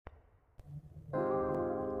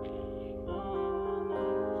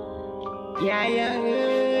Yeah, yeah,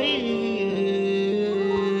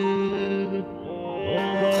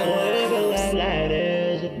 like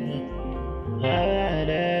this.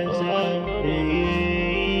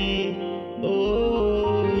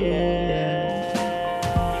 Oh, yeah.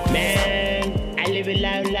 Man, I live a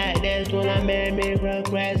life like this when I made me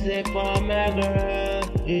progressive for my girl.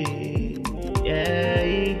 Yeah,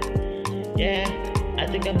 yeah. I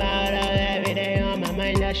think about her every day on my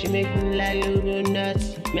mind. Now she make me like little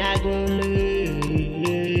nuts. Me, I go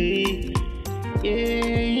yeah.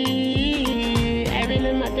 Every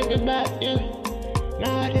time I think about you, my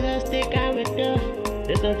heart is a stick out with you.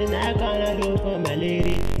 There's something I cannot do for my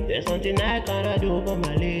lady. There's something I cannot do for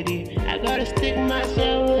my lady. I gotta stick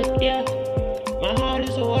myself with you. My heart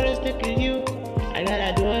is so what is sticking you. I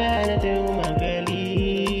gotta do anything with my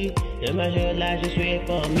girlie. And my shirt like she's sweet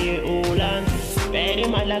for me, hold on. Very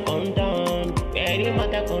much like content, very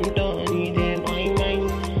much like content. Need them, my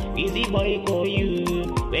easy boy call you.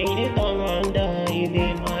 When you turn around, need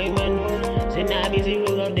them, my man. Say now busy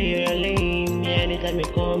with all the lane. Anytime you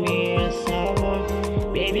call me a summer,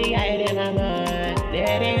 baby, I dem my mind,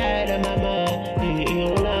 letting I dem my mind.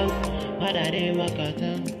 Hold on, what I dem my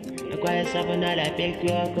carton. I quiet something that I pick you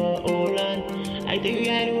up, hold on. I take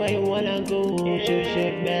you anywhere you wanna go,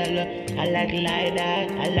 shoot, bella. I like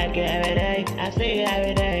that, I like it every day. I say it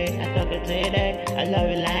every day, I talk it today. I love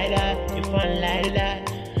it like that, you fun like that.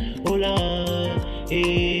 Hold on, I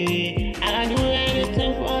can do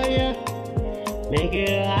anything for you. Make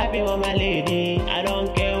you happy with my lady. I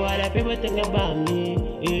don't care what the people think about me.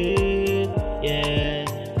 Yeah,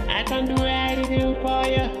 I can do anything for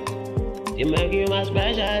you. To make you my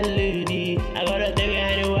special lady. I gotta take you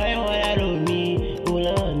anywhere you wanna do me. Pull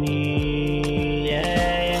on me,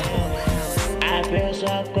 yeah. I feel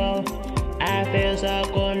so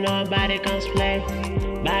cold, nobody can explain.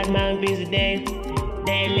 Bad man busy day,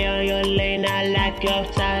 daily on your lane, I like your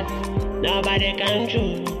style. Nobody can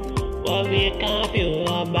choose what we can feel,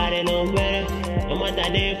 nobody no better. No matter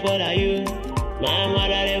they follow you, my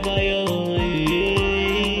mother they for you.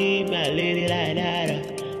 My lady like that,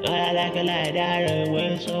 I like it like that,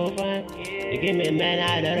 we're so fun. You give me man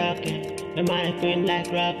out of rockin'. My mind queen like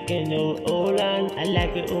rockin', hold on, I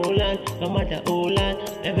like it, hold on, no matter hold on,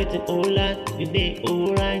 everything hold on, you did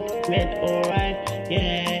alright, meant alright,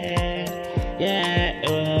 yeah,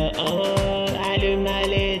 I do my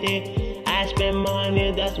lady, I spend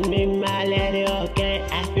money, that's me, my lady, okay,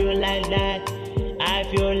 I feel like that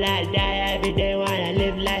every day when I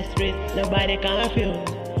live like street, nobody can feel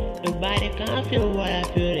what I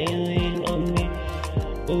feel in on me,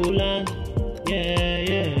 hold on, yeah.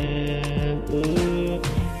 Ooh.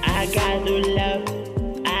 I got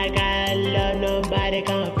love, nobody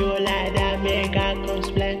can feel like that, make I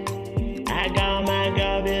complain. I got my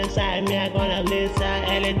girl beside me, I gonna listen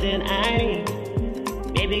anything I need.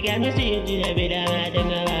 Baby, got me seeing every time I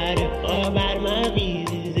think about it, all about my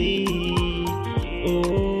busy.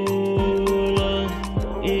 Ooh, Lord,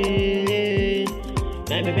 yeah.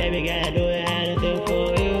 Baby, gotta do anything for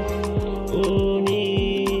you. Ooh, me.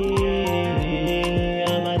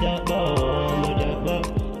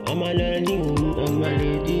 I'm a lady,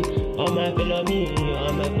 all my follow me,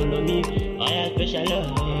 I have special love.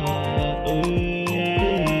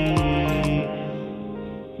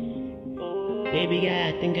 Baby, I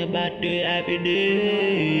think about the every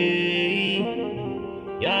day.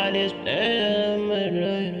 You're this